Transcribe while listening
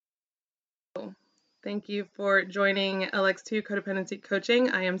Thank you for joining LX2 Codependency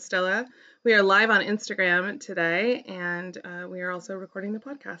Coaching. I am Stella. We are live on Instagram today, and we are also recording the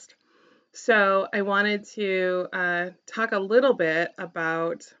podcast. So I wanted to talk a little bit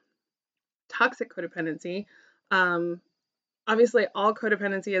about toxic codependency. Obviously, all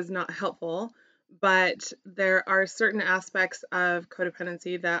codependency is not helpful, but there are certain aspects of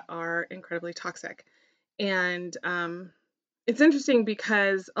codependency that are incredibly toxic. And it's interesting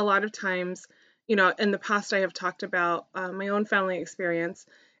because a lot of times, in the past, I have talked about my own family experience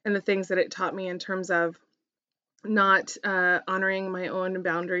and the things that it taught me in terms of not honoring my own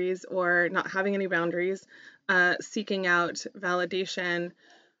boundaries or not having any boundaries, seeking out validation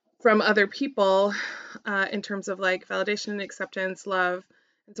from other people in terms of like validation, acceptance, love.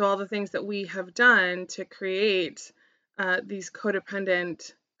 And so all the things that we have done to create these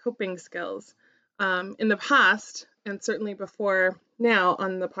codependent coping skills. In the past, and certainly before now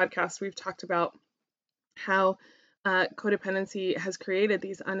on the podcast, we've talked about how codependency has created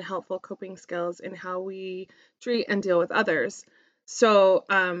these unhelpful coping skills in how we treat and deal with others. So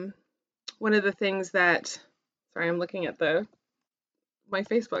one of the things that, sorry, I'm looking at my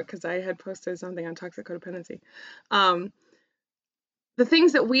Facebook because I had posted something on toxic codependency. The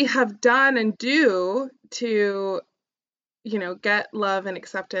things that we have done and do to get love and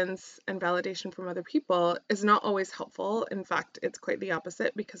acceptance and validation from other people is not always helpful. In fact, it's quite the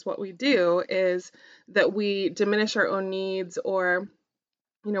opposite, because what we do is that we diminish our own needs, or,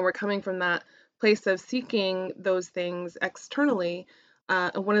 we're coming from that place of seeking those things externally.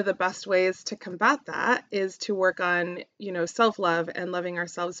 One of the best ways to combat that is to work on, self-love and loving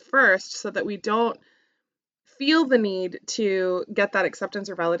ourselves first, so that we don't feel the need to get that acceptance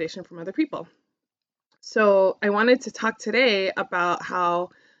or validation from other people. So I wanted to talk today about how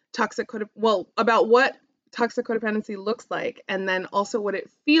about what toxic codependency looks like, and then also what it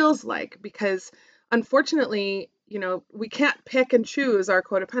feels like, because unfortunately, we can't pick and choose our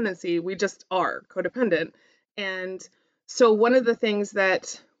codependency. We just are codependent. And so one of the things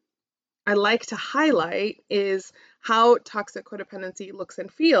that I like to highlight is how toxic codependency looks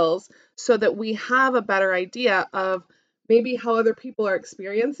and feels, so that we have a better idea of maybe how other people are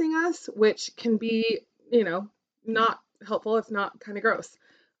experiencing us, which can be, not helpful. It's not kind of gross.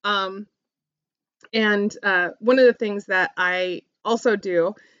 And one of the things that I also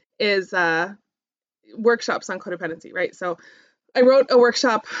do is workshops on codependency, right? So I wrote a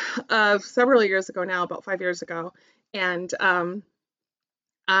workshop several years ago now, about 5 years ago, and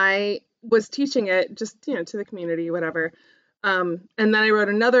I was teaching it just, to the community, whatever. And then I wrote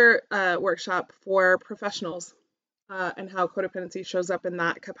another workshop for professionals and how codependency shows up in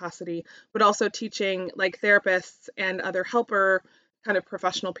that capacity, but also teaching like therapists and other helper kind of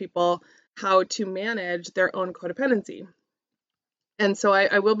professional people how to manage their own codependency. And so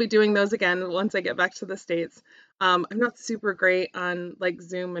I will be doing those again once I get back to the States. I'm not super great on like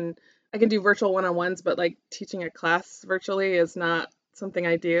Zoom, and I can do virtual one-on-ones, but like teaching a class virtually is not something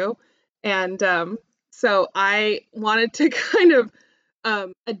I do. And so I wanted to kind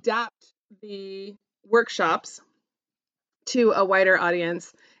of adapt the workshops to a wider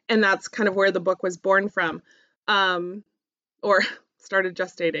audience, and that's kind of where the book was born from, or started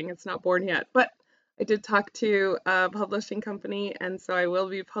gestating. It's not born yet, but I did talk to a publishing company, and so I will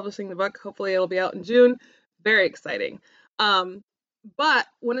be publishing the book. Hopefully it'll be out in June. Very exciting. But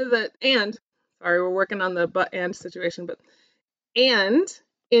sorry, we're working on the but and situation, and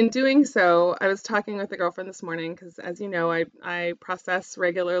in doing so, I was talking with a girlfriend this morning, because as you know, I process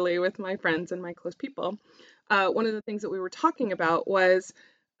regularly with my friends and my close people. One of the things that we were talking about was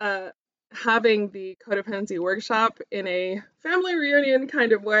having the codependency workshop in a family reunion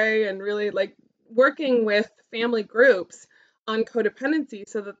kind of way, and really like working with family groups on codependency,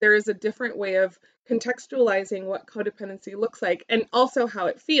 so that there is a different way of contextualizing what codependency looks like, and also how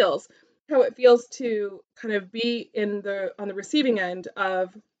it feels to kind of be on the receiving end of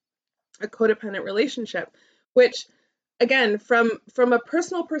a codependent relationship, which again, from a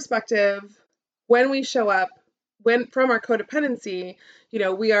personal perspective, when we show up from our codependency,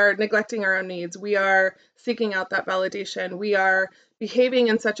 we are neglecting our own needs. We are seeking out that validation. We are behaving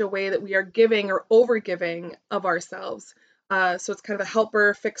in such a way that we are giving or over-giving of ourselves. So it's kind of a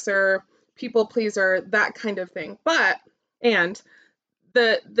helper, fixer, people pleaser, that kind of thing. And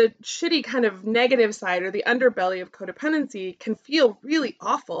the shitty kind of negative side, or the underbelly of codependency, can feel really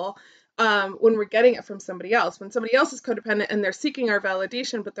awful when we're getting it from somebody else. When somebody else is codependent and they're seeking our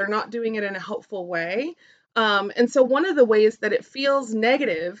validation, but they're not doing it in a helpful way. And so one of the ways that it feels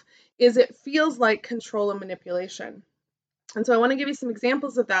negative is it feels like control and manipulation. And so I want to give you some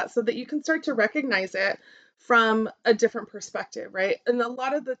examples of that, so that you can start to recognize it from a different perspective, right? And a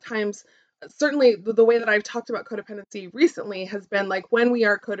lot of the times certainly the way that I've talked about codependency recently has been like, when we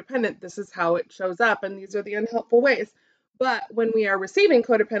are codependent, this is how it shows up, and these are the unhelpful ways. But when we are receiving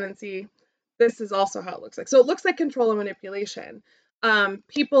codependency, this is also how it looks like. So it looks like control and manipulation.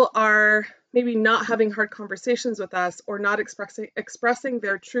 People are maybe not having hard conversations with us, or not expressing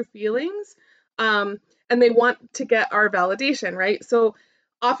their true feelings, and they want to get our validation, right? So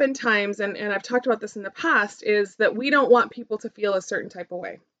oftentimes, and I've talked about this in the past, is that we don't want people to feel a certain type of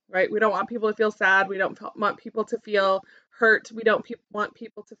way, right? We don't want people to feel sad. We don't want people to feel hurt. We don't want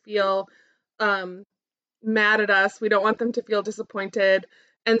people to feel mad at us. We don't want them to feel disappointed.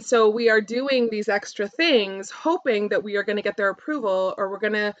 And so we are doing these extra things, hoping that we are going to get their approval, or we're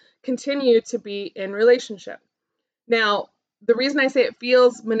going to continue to be in relationship. Now, the reason I say it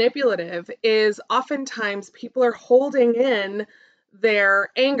feels manipulative is oftentimes people are holding in their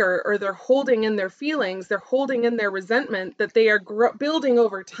anger, or they're holding in their feelings, they're holding in their resentment that they are building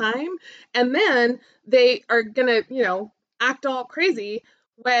over time, and then they are going to, act all crazy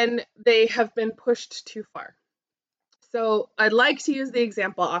when they have been pushed too far. So I'd like to use the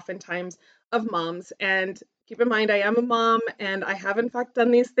example oftentimes of moms, and keep in mind I am a mom and I have in fact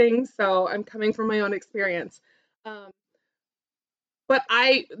done these things, so I'm coming from my own experience. Um, but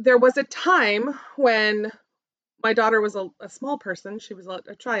there was a time when my daughter was a small person, she was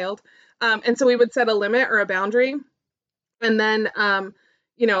a child, and so we would set a limit or a boundary, and then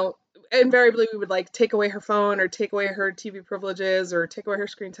you know invariably we would like take away her phone, or take away her TV privileges, or take away her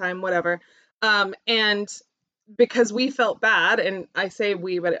screen time, whatever. And because we felt bad, and I say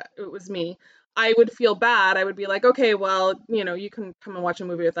we, but it was me, I would feel bad. I would be like, okay, well, you can come and watch a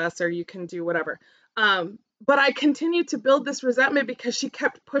movie with us, or you can do whatever. But I continued to build this resentment because she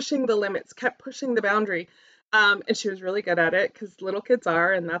kept pushing the limits, kept pushing the boundary. And she was really good at it, because little kids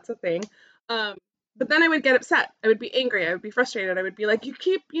are, and that's a thing. But then I would get upset. I would be angry. I would be frustrated. I would be like, you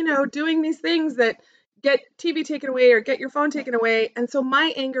keep, doing these things that get TV taken away, or get your phone taken away. And so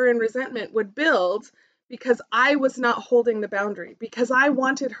my anger and resentment would build, because I was not holding the boundary, because I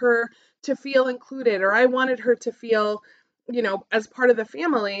wanted her to feel included, or I wanted her to feel, as part of the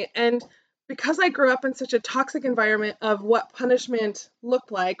family. And because I grew up in such a toxic environment of what punishment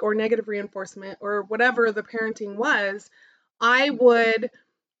looked like, or negative reinforcement, or whatever the parenting was, I would,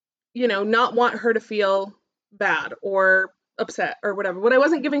 not want her to feel bad or upset or whatever. But I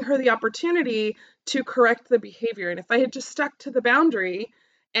wasn't giving her the opportunity to correct the behavior. And if I had just stuck to the boundary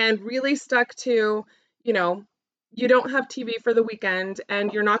and really stuck to, you don't have TV for the weekend,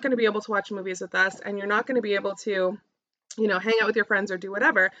 and you're not going to be able to watch movies with us, and you're not going to be able to, hang out with your friends or do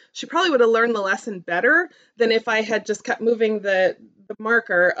whatever, she probably would have learned the lesson better than if I had just kept moving the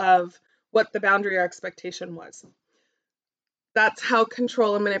marker of what the boundary or expectation was. That's how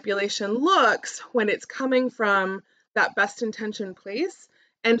control and manipulation looks when it's coming from that best intention place.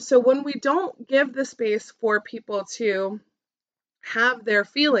 And so when we don't give the space for people to have their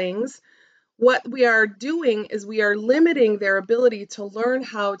feelings, what we are doing is we are limiting their ability to learn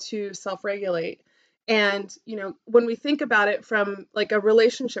how to self-regulate. And, when we think about it from like a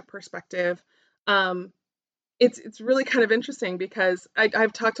relationship perspective, it's really kind of interesting, because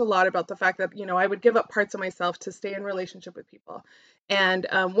I've talked a lot about the fact that, I would give up parts of myself to stay in relationship with people. And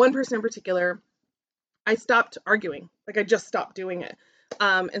one person in particular, I stopped arguing. Like, I just stopped doing it.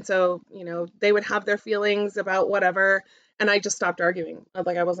 And so, they would have their feelings about whatever, and I just stopped arguing.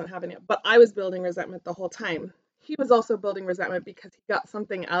 Like, I wasn't having it. But I was building resentment the whole time. He was also building resentment because he got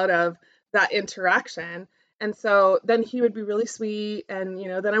something out of that interaction. And so then he would be really sweet, and,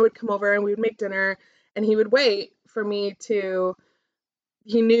 then I would come over and we would make dinner, and he would wait for me to,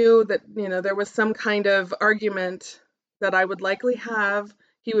 he knew that, there was some kind of argument that I would likely have.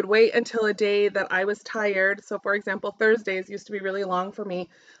 He would wait until a day that I was tired. So, for example, Thursdays used to be really long for me.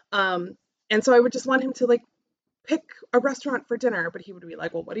 And so I would just want him to like pick a restaurant for dinner, but he would be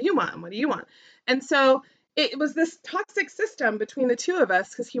like, well, what do you want? What do you want? And so it was this toxic system between the two of us,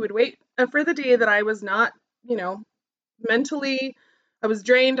 because he would wait for the day that I was not, mentally, I was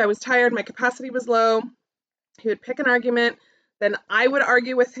drained, I was tired, my capacity was low. He would pick an argument, then I would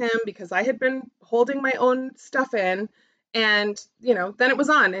argue with him because I had been holding my own stuff in, and, then it was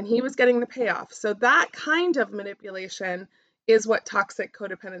on, and he was getting the payoff. So that kind of manipulation is what toxic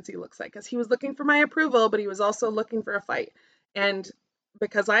codependency looks like, because he was looking for my approval, but he was also looking for a fight. And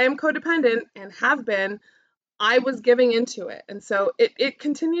because I am codependent and have been, I was giving into it. And so it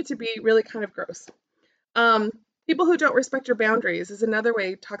continued to be really kind of gross. People who don't respect your boundaries is another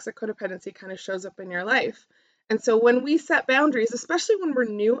way toxic codependency kind of shows up in your life. And so when we set boundaries, especially when we're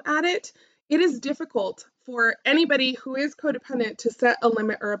new at it, it is difficult for anybody who is codependent to set a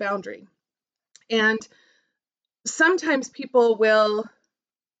limit or a boundary. And sometimes people will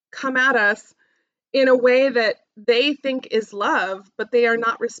come at us in a way that they think is love, but they are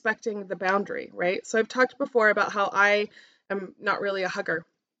not respecting the boundary, right? So I've talked before about how I am not really a hugger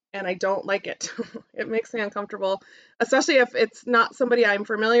and I don't like it. It makes me uncomfortable, especially if it's not somebody I'm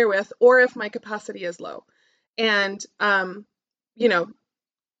familiar with or if my capacity is low. And, you know,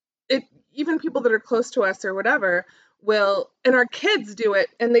 it, even people that are close to us or whatever will, and our kids do it,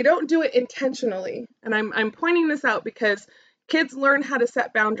 and they don't do it intentionally. And I'm pointing this out because kids learn how to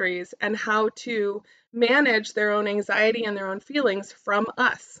set boundaries and how to manage their own anxiety and their own feelings from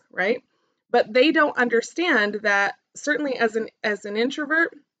us, right? But they don't understand that, certainly as an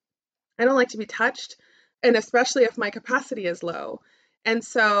introvert, I don't like to be touched, and especially if my capacity is low. And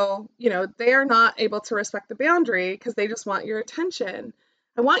so, they are not able to respect the boundary because they just want your attention.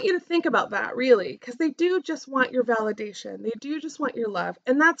 I want you to think about that, really, because they do just want your validation. They do just want your love,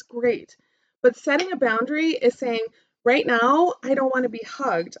 and that's great. But setting a boundary is saying, right now, I don't want to be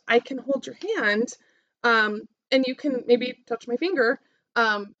hugged. I can hold your hand, and you can maybe touch my finger,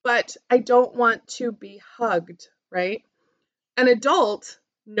 but I don't want to be hugged, right? An adult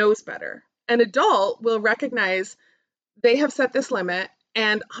knows better. An adult will recognize they have set this limit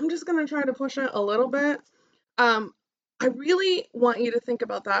and I'm just going to try to push it a little bit. I really want you to think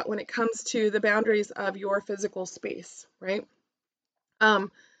about that when it comes to the boundaries of your physical space, right?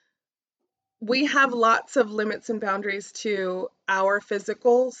 We have lots of limits and boundaries to our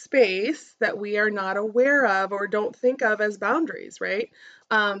physical space that we are not aware of or don't think of as boundaries, right?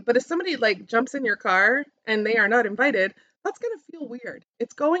 But if somebody like jumps in your car and they are not invited, that's going to feel weird.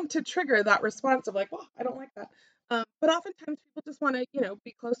 It's going to trigger that response of like, oh, I don't like that. But oftentimes people just want to,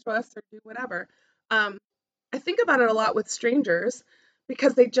 be close to us or do whatever. I think about it a lot with strangers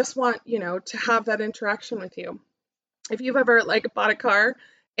because they just want, to have that interaction with you. If you've ever like bought a car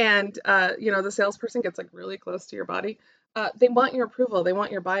and the salesperson gets like really close to your body, they want your approval, they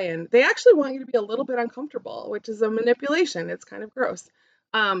want your buy-in, they actually want you to be a little bit uncomfortable, which is a manipulation. It's kind of gross,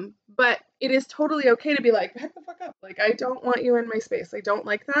 but it is totally okay to be like, heck the fuck up, like I don't want you in my space, I don't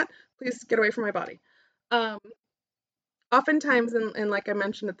like that, please get away from my body. Oftentimes, and like I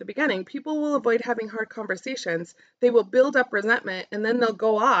mentioned at the beginning, people will avoid having hard conversations. They will build up resentment and then they'll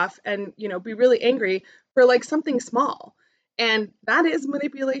go off and, be really angry for like something small. And that is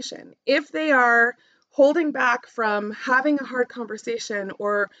manipulation. If they are holding back from having a hard conversation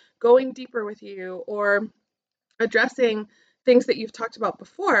or going deeper with you or addressing things that you've talked about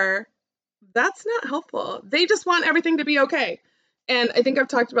before, that's not helpful. They just want everything to be okay. And I think I've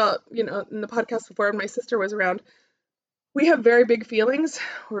talked about, in the podcast before when my sister was around, we have very big feelings.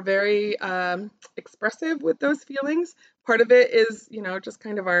 We're very expressive with those feelings. Part of it is, just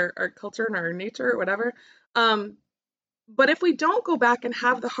kind of our culture and our nature or whatever. But if we don't go back and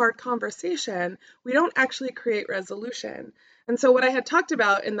have the hard conversation, we don't actually create resolution. And so what I had talked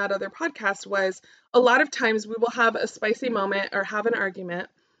about in that other podcast was a lot of times we will have a spicy moment or have an argument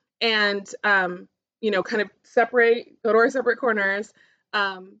and, kind of separate, go to our separate corners.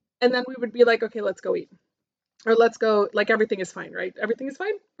 And then we would be like, okay, let's go eat. Or let's go, like everything is fine, right? Everything is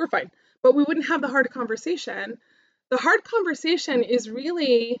fine, we're fine. But we wouldn't have the hard conversation. The hard conversation is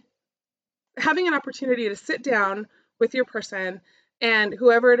really having an opportunity to sit down with your person and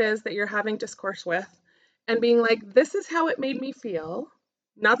whoever it is that you're having discourse with and being like, this is how it made me feel.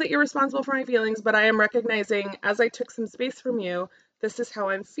 Not that you're responsible for my feelings, but I am recognizing as I took some space from you, this is how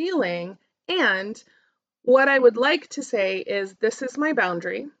I'm feeling. And what I would like to say is, this is my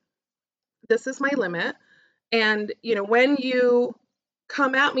boundary. This is my limit. And, when you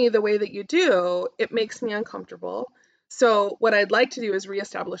come at me the way that you do, it makes me uncomfortable. So what I'd like to do is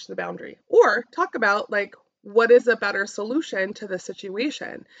reestablish the boundary or talk about like, what is a better solution to the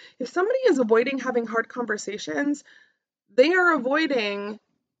situation? If somebody is avoiding having hard conversations, they are avoiding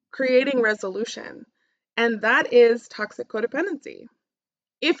creating resolution. And that is toxic codependency.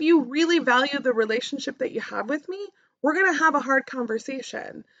 If you really value the relationship that you have with me, we're going to have a hard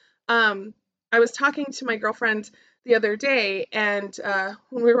conversation. I was talking to my girlfriend the other day, and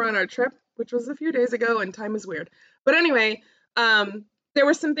when we were on our trip, which was a few days ago, and time is weird. But anyway, there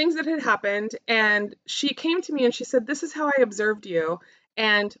were some things that had happened, and she came to me and she said, this is how I observed you.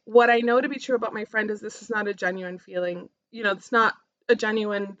 And what I know to be true about my friend is this is not a genuine feeling. It's not a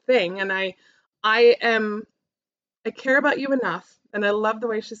genuine thing. And I care about you enough, and I love the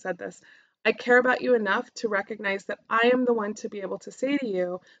way she said this. I care about you enough to recognize that I am the one to be able to say to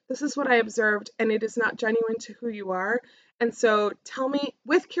you, this is what I observed, and it is not genuine to who you are. And so tell me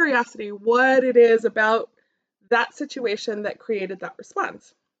with curiosity what it is about that situation that created that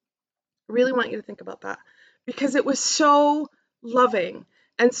response. I really want you to think about that because it was so loving.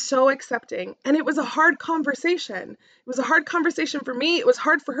 and so accepting. And it was a hard conversation. It was a hard conversation for me. It was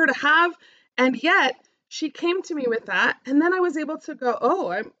hard for her to have. And yet she came to me with that. And then I was able to go,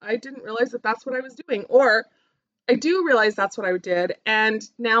 oh, I didn't realize that that's what I was doing. Or I do realize that's what I did. And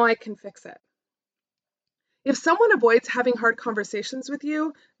now I can fix it. If someone avoids having hard conversations with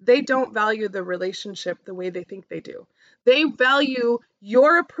you, they don't value the relationship the way they think they do. They value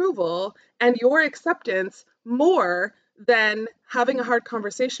your approval and your acceptance more than having a hard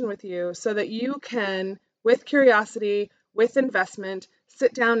conversation with you so that you can, with curiosity, with investment,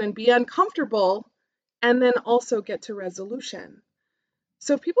 sit down and be uncomfortable and then also get to resolution.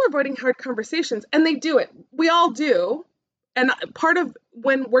 So if people are avoiding hard conversations, and they do it, we all do. And part of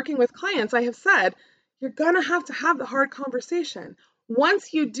when working with clients, I have said, you're going to have the hard conversation.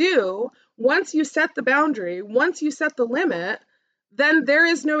 Once you do, once you set the boundary, once you set the limit, then there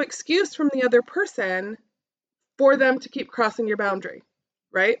is no excuse from the other person for them to keep crossing your boundary,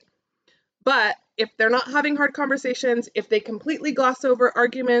 right? But if they're not having hard conversations, if they completely gloss over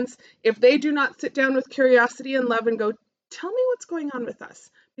arguments, if they do not sit down with curiosity and love and go, tell me what's going on with us,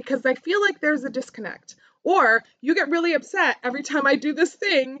 because I feel like there's a disconnect. Or you get really upset every time I do this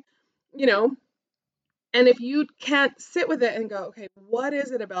thing, and if you can't sit with it and go, okay, what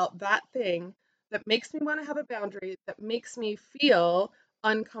is it about that thing that makes me want to have a boundary, that makes me feel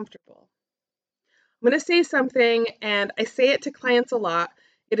uncomfortable? I'm going to say something, and I say it to clients a lot.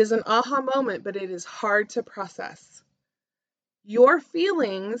 It is an aha moment, but it is hard to process. Your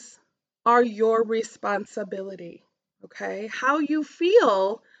feelings are your responsibility, okay? How you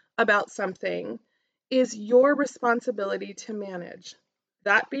feel about something is your responsibility to manage.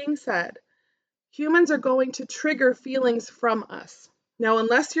 That being said, humans are going to trigger feelings from us. Now,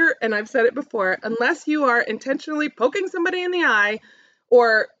 unless you're, and I've said it before, unless you are intentionally poking somebody in the eye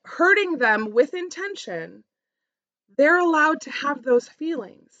or hurting them with intention, they're allowed to have those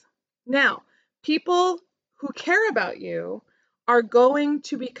feelings. Now, people who care about you are going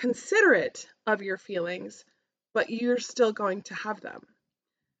to be considerate of your feelings, but you're still going to have them.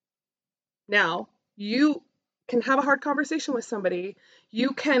 Now, you can have a hard conversation with somebody.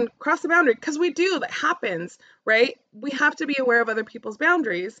 You can cross the boundary, because we do, that happens, right? We have to be aware of other people's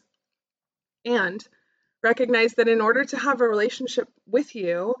boundaries and recognize that in order to have a relationship with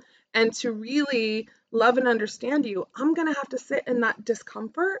you and to really love and understand you, I'm going to have to sit in that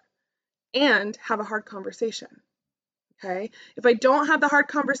discomfort and have a hard conversation. Okay? If I don't have the hard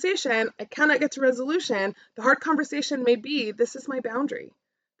conversation, I cannot get to resolution. The hard conversation may be, this is my boundary.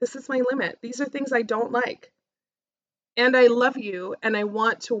 This is my limit. These are things I don't like. And I love you, and I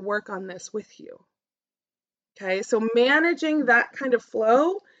want to work on this with you. Okay? So managing that kind of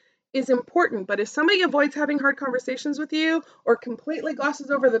flow is important. But if somebody avoids having hard conversations with you, or completely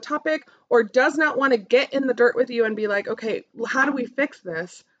glosses over the topic, or does not want to get in the dirt with you and be like, okay, well, how do we fix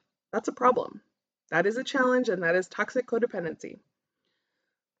this? That's a problem. That is a challenge, and that is toxic codependency.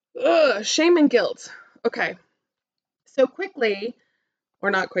 Shame and guilt. Okay. So quickly, or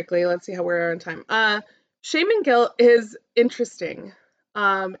not quickly, let's see how we're on time. Shame and guilt is interesting.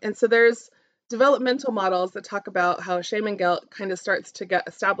 And so there's developmental models that talk about how shame and guilt kind of starts to get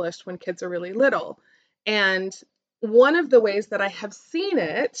established when kids are really little. And one of the ways that I have seen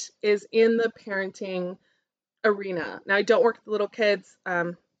it is in the parenting arena. Now, I don't work with little kids,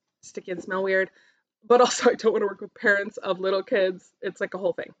 sticky and smell weird, but also I don't want to work with parents of little kids. It's like a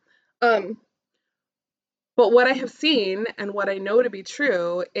whole thing. But what I have seen and what I know to be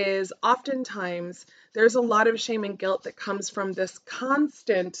true is oftentimes there's a lot of shame and guilt that comes from this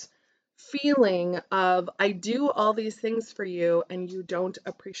constant feeling of, I do all these things for you and you don't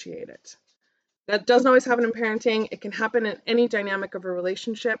appreciate it. That doesn't always happen in parenting. It can happen in any dynamic of a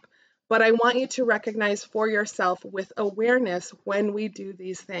relationship. But I want you to recognize for yourself with awareness when we do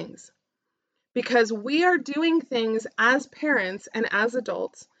these things. Because we are doing things as parents and as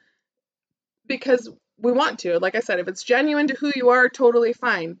adults because we want to. Like I said, if it's genuine to who you are, totally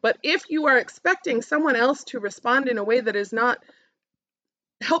fine. But if you are expecting someone else to respond in a way that is not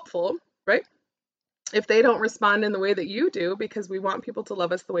helpful, right? If they don't respond in the way that you do, because we want people to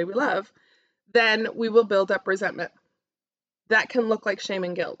love us the way we love, then we will build up resentment. That can look like shame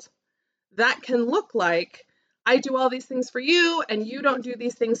and guilt. That can look like, I do all these things for you and you don't do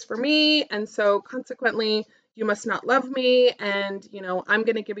these things for me. And so consequently, you must not love me. And, I'm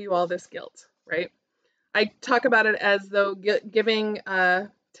going to give you all this guilt, right? I talk about it as though giving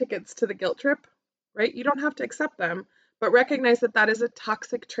tickets to the guilt trip, right? You don't have to accept them, but recognize that that is a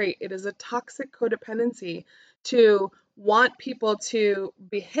toxic trait. It is a toxic codependency to want people to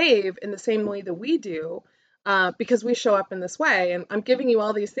behave in the same way that we do because we show up in this way. And I'm giving you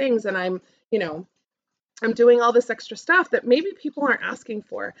all these things and I'm, I'm doing all this extra stuff that maybe people aren't asking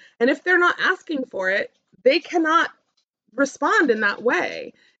for. And if they're not asking for it, they cannot respond in that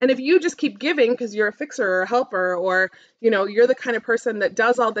way. And if you just keep giving because you're a fixer or a helper, or you're the kind of person that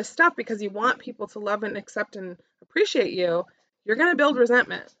does all this stuff because you want people to love and accept and appreciate you, you're going to build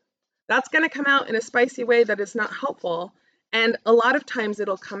resentment. That's going to come out in a spicy way that is not helpful. And a lot of times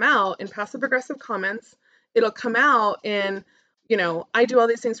it'll come out in passive aggressive comments. It'll come out in, I do all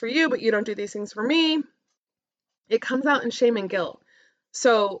these things for you, but you don't do these things for me. It comes out in shame and guilt.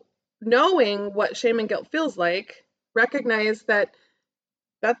 So knowing what shame and guilt feels like, recognize that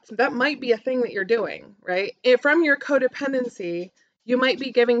might be a thing that you're doing, right? From your codependency, you might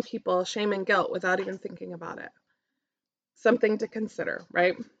be giving people shame and guilt without even thinking about it. Something to consider,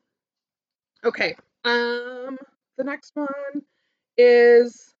 right? Okay. The next one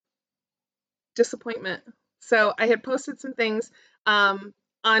is disappointment. So I had posted some things on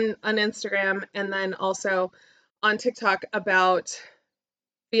Instagram and then also on TikTok about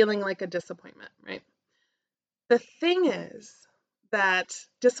feeling like a disappointment, right? The thing is that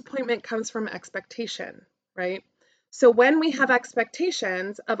disappointment comes from expectation, right? So when we have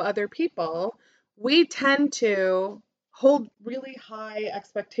expectations of other people, we tend to hold really high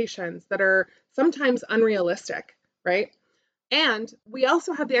expectations that are sometimes unrealistic, right? And we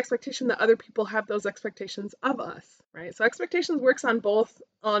also have the expectation that other people have those expectations of us, right? So expectations works on both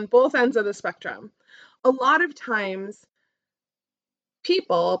ends of the spectrum. A lot of times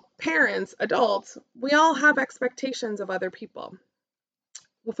people, parents, adults, we all have expectations of other people.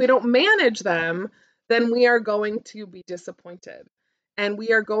 If we don't manage them, then we are going to be disappointed. And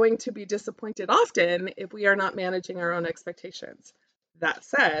we are going to be disappointed often if we are not managing our own expectations. That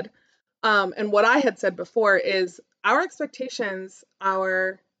said, and what I had said before is our expectations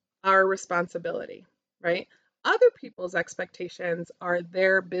are our responsibility, right? Other people's expectations are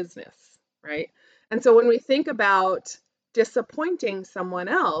their business, right? And so when we think about disappointing someone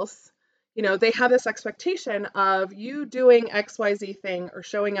else, they have this expectation of you doing XYZ thing or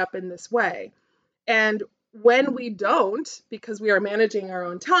showing up in this way. And when we don't, because we are managing our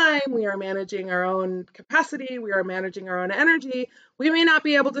own time, we are managing our own capacity, we are managing our own energy, we may not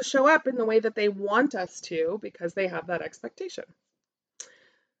be able to show up in the way that they want us to because they have that expectation.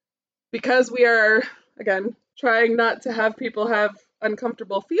 Because we are, again, trying not to have people have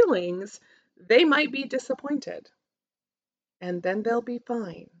uncomfortable feelings, they might be disappointed. And then they'll be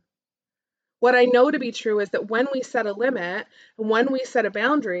fine. What I know to be true is that when we set a limit, and when we set a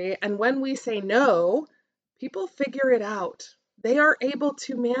boundary, and when we say no, people figure it out. They are able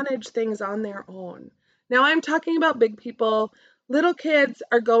to manage things on their own. Now, I'm talking about big people. Little kids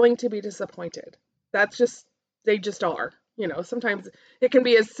are going to be disappointed. They just are. Sometimes it can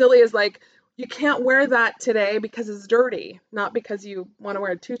be as silly as like, you can't wear that today because it's dirty, not because you want to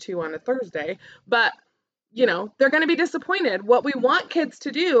wear a tutu on a Thursday, but they're going to be disappointed. What we want kids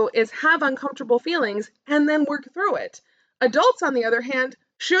to do is have uncomfortable feelings and then work through it. Adults, on the other hand,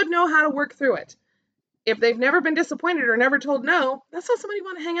 should know how to work through it. If they've never been disappointed or never told no, that's not somebody you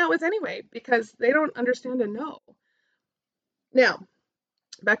want to hang out with anyway, because they don't understand a no. Now,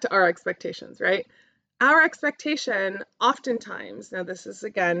 back to our expectations, right? Our expectation oftentimes, now this is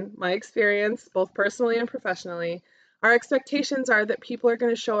again my experience, both personally and professionally, our expectations are that people are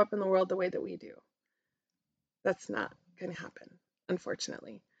going to show up in the world the way that we do. That's not going to happen,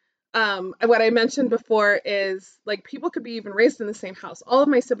 unfortunately. What I mentioned before is like people could be even raised in the same house. All of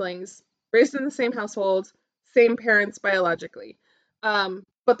my siblings raised in the same household, same parents biologically,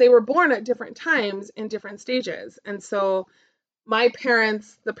 but they were born at different times in different stages. And so my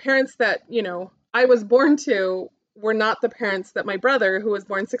parents, the parents that I was born to, were not the parents that my brother, who was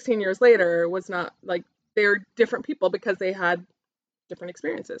born 16 years later, was not. Like, they're different people because they had different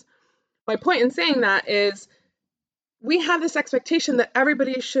experiences. My point in saying that is, we have this expectation that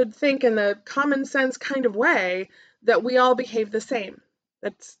everybody should think in the common sense kind of way that we all behave the same.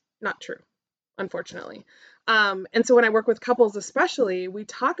 That's not true, unfortunately. And so when I work with couples especially, we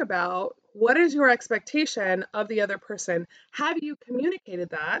talk about what is your expectation of the other person? Have you communicated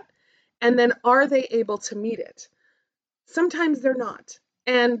that? And then are they able to meet it? Sometimes they're not.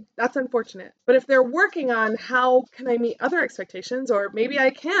 And that's unfortunate. But if they're working on how can I meet other expectations, or maybe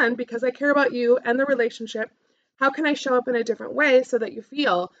I can because I care about you and the relationship, how can I show up in a different way so that you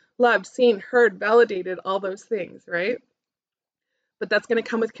feel loved, seen, heard, validated, all those things, right? But that's going to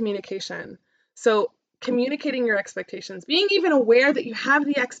come with communication. So communicating your expectations, being even aware that you have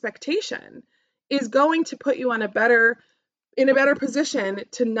the expectation, is going to put you in a better position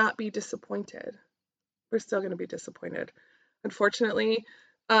to not be disappointed. We're still going to be disappointed, unfortunately.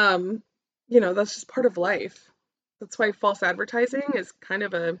 That's just part of life. That's why false advertising is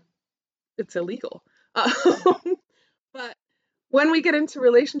it's illegal. But when we get into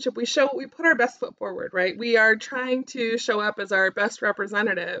relationship, we put our best foot forward, right? We are trying to show up as our best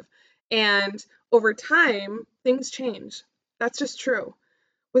representative. And over time, things change. That's just true.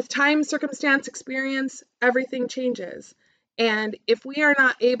 With time, circumstance, experience, everything changes. And if we are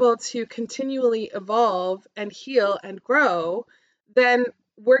not able to continually evolve and heal and grow, then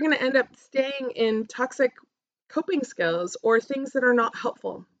we're going to end up staying in toxic coping skills or things that are not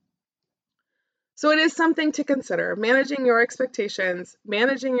helpful. So it is something to consider. Managing your expectations,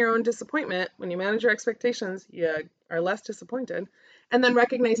 managing your own disappointment. When you manage your expectations, you are less disappointed. And then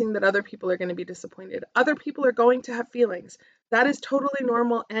recognizing that other people are going to be disappointed. Other people are going to have feelings. That is totally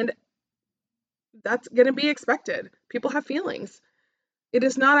normal, and that's going to be expected. People have feelings. It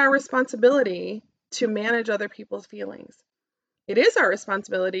is not our responsibility to manage other people's feelings. It is our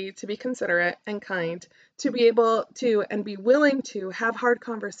responsibility to be considerate and kind, to be able to and be willing to have hard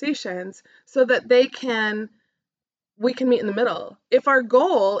conversations so that we can meet in the middle. If our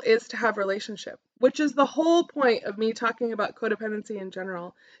goal is to have relationship, which is the whole point of me talking about codependency in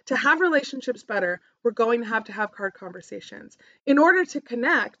general, to have relationships better, we're going to have hard conversations. In order to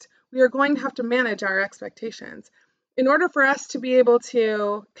connect, we are going to have to manage our expectations. In order for us to be able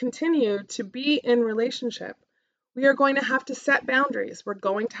to continue to be in relationship, we are going to have to set boundaries. We're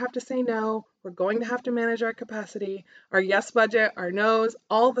going to have to say no. We're going to have to manage our capacity, our yes budget, our no's,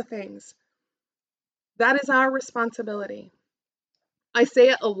 all the things. That is our responsibility. I say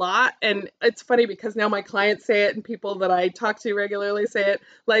it a lot, and it's funny because now my clients say it and people that I talk to regularly say it,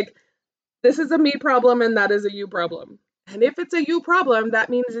 like, this is a me problem and that is a you problem. And if it's a you problem, that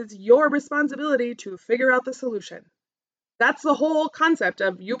means it's your responsibility to figure out the solution. That's the whole concept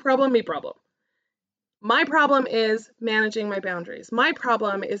of you problem, me problem. My problem is managing my boundaries. My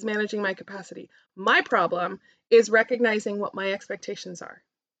problem is managing my capacity. My problem is recognizing what my expectations are.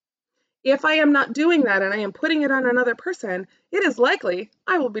 If I am not doing that and I am putting it on another person, it is likely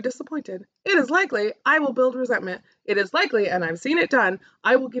I will be disappointed. It is likely I will build resentment. It is likely, and I've seen it done,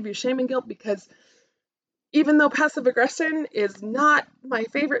 I will give you shame and guilt because even though passive aggression is not my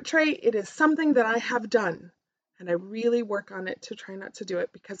favorite trait, it is something that I have done. And I really work on it to try not to do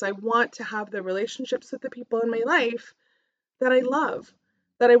it because I want to have the relationships with the people in my life that I love,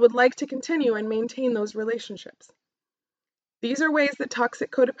 that I would like to continue and maintain those relationships. These are ways that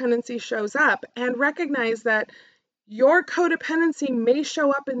toxic codependency shows up, and recognize that your codependency may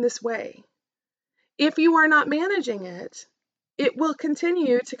show up in this way. If you are not managing it, it will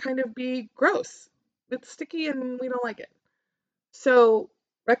continue to kind of be gross. It's sticky and we don't like it. So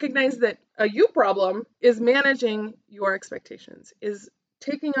recognize that a you problem is managing your expectations, is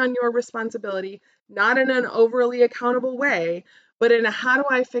taking on your responsibility, not in an overly accountable way, but in a how do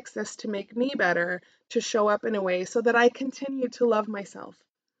I fix this to make me better, to show up in a way so that I continue to love myself,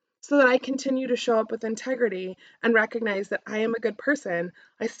 so that I continue to show up with integrity and recognize that I am a good person.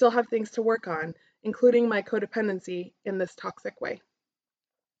 I still have things to work on, including my codependency in this toxic way.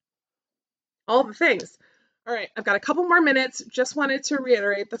 All the things. All right, I've got a couple more minutes. Just wanted to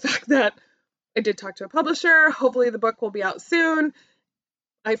reiterate the fact that I did talk to a publisher. Hopefully the book will be out soon.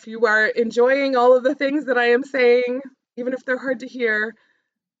 If you are enjoying all of the things that I am saying, even if they're hard to hear,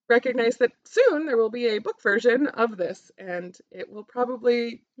 recognize that soon there will be a book version of this, and it will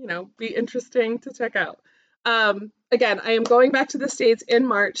probably, be interesting to check out. Again, I am going back to the States in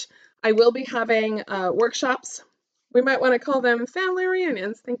March. I will be having workshops. We might want to call them family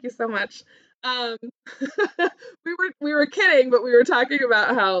reunions. Thank you so much. We were kidding, but we were talking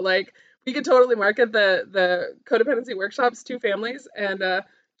about how we could totally market the codependency workshops to families and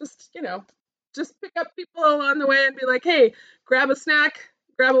just pick up people along the way and be like, hey, grab a snack,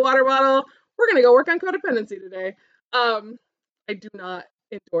 grab a water bottle. We're gonna go work on codependency today. I do not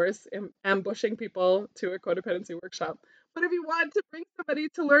endorse ambushing people to a codependency workshop, but if you want to bring somebody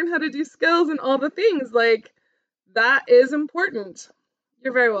to learn how to do skills and all the things, that is important.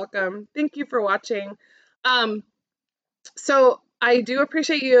 You're very welcome. Thank you for watching. So I do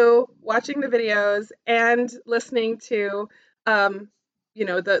appreciate you watching the videos and listening to,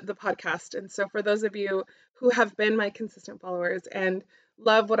 the podcast. And so for those of you who have been my consistent followers and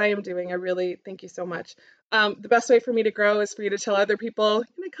love what I am doing, I really thank you so much. The best way for me to grow is for you to tell other people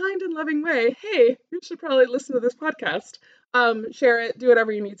in a kind and loving way, hey, you should probably listen to this podcast. Share it, do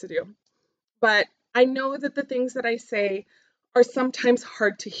whatever you need to do. But I know that the things that I say are sometimes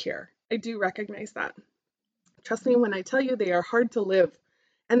hard to hear. I do recognize that. Trust me when I tell you they are hard to live,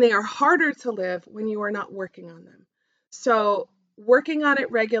 and they are harder to live when you are not working on them. So working on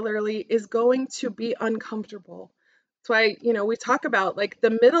it regularly is going to be uncomfortable. That's why, we talk about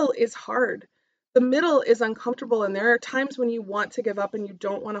the middle is hard. The middle is uncomfortable, and there are times when you want to give up and you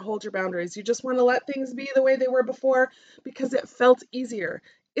don't want to hold your boundaries. You just want to let things be the way they were before because it felt easier.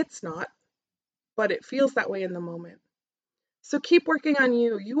 It's not, but it feels that way in the moment. So keep working on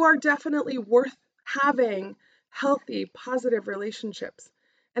you. You are definitely worth having healthy, positive relationships,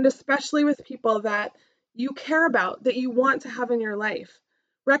 and especially with people that you care about, that you want to have in your life.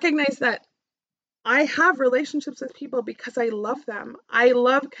 Recognize that I have relationships with people because I love them. I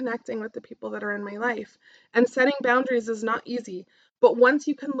love connecting with the people that are in my life. And setting boundaries is not easy. But once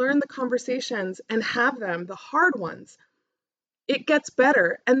you can learn the conversations and have them, the hard ones, it gets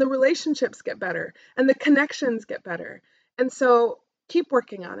better and the relationships get better and the connections get better. And so keep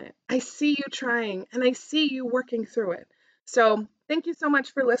working on it. I see you trying and I see you working through it. So thank you so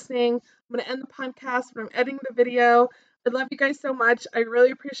much for listening. I'm going to end the podcast, but I'm editing the video. I love you guys so much. I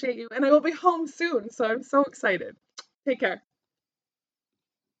really appreciate you. And I will be home soon. So I'm so excited. Take care.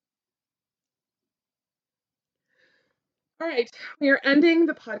 All right. We are ending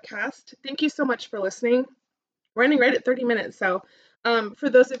the podcast. Thank you so much for listening. We're ending right at 30 minutes. So, for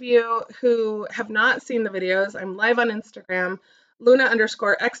those of you who have not seen the videos, I'm live on Instagram,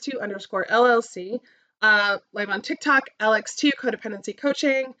 Luna_X2_LLC, live on TikTok, LX2 Codependency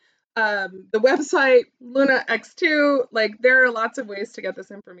Coaching, the website, Luna X2. Like, there are lots of ways to get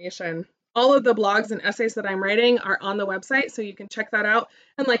this information. All of the blogs and essays that I'm writing are on the website, so you can check that out.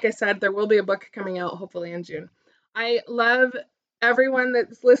 And like I said, there will be a book coming out hopefully in June. I love everyone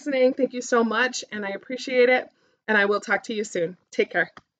that's listening. Thank you so much, and I appreciate it. And I will talk to you soon. Take care.